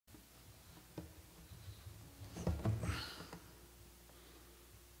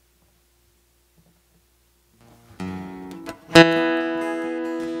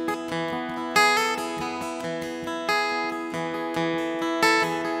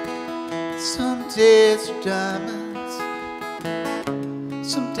Some days are diamonds,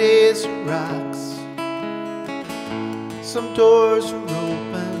 some days are rocks. Some doors are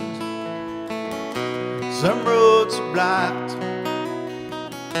opened, some roads are blocked.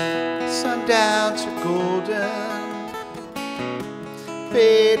 Sundowns are golden,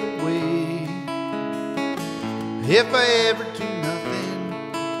 fade away. If I ever do nothing,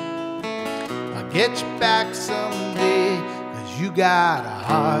 I'll get you back someday. 'Cause you got a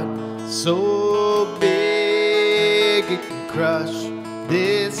heart so big it can crush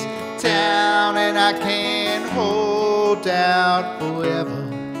this town, and I can't hold out forever.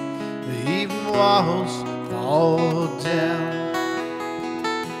 Even walls fall down,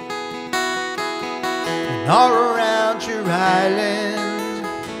 and all around your island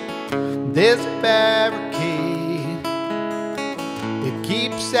there's a barricade. It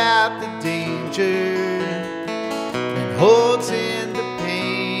keeps out the danger and holds in the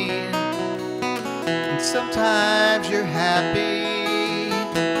pain. And sometimes you're happy,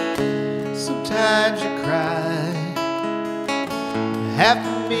 sometimes you cry. Half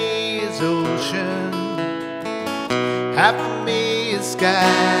of me is ocean, half of me is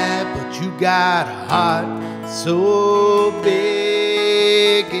sky. But you got a heart so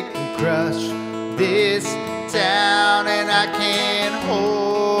big it can crush this town, and I can't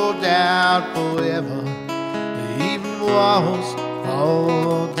hold out forever. Even walls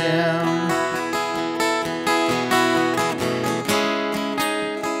fall down.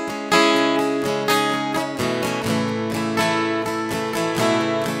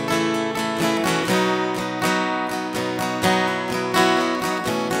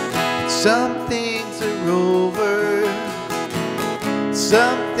 Some things are over,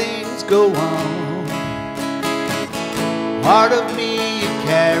 some things go on. Part of me you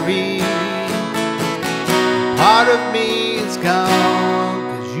carry, part of me is gone.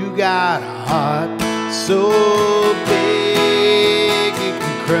 'Cause you got a heart so big it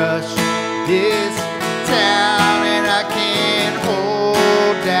can crush this town, and I can't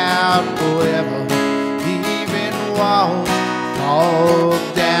hold out forever. Even walls fall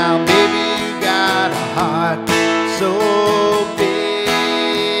down. Baby, you got a heart so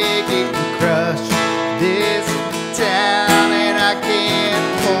big it can crush this town, and I can't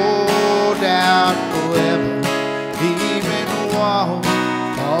hold out forever. Even walls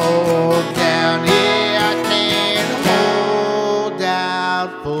fall down. Yeah, I can't hold out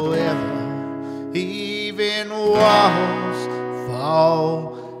forever. Even walls fall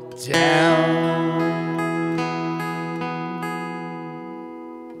down.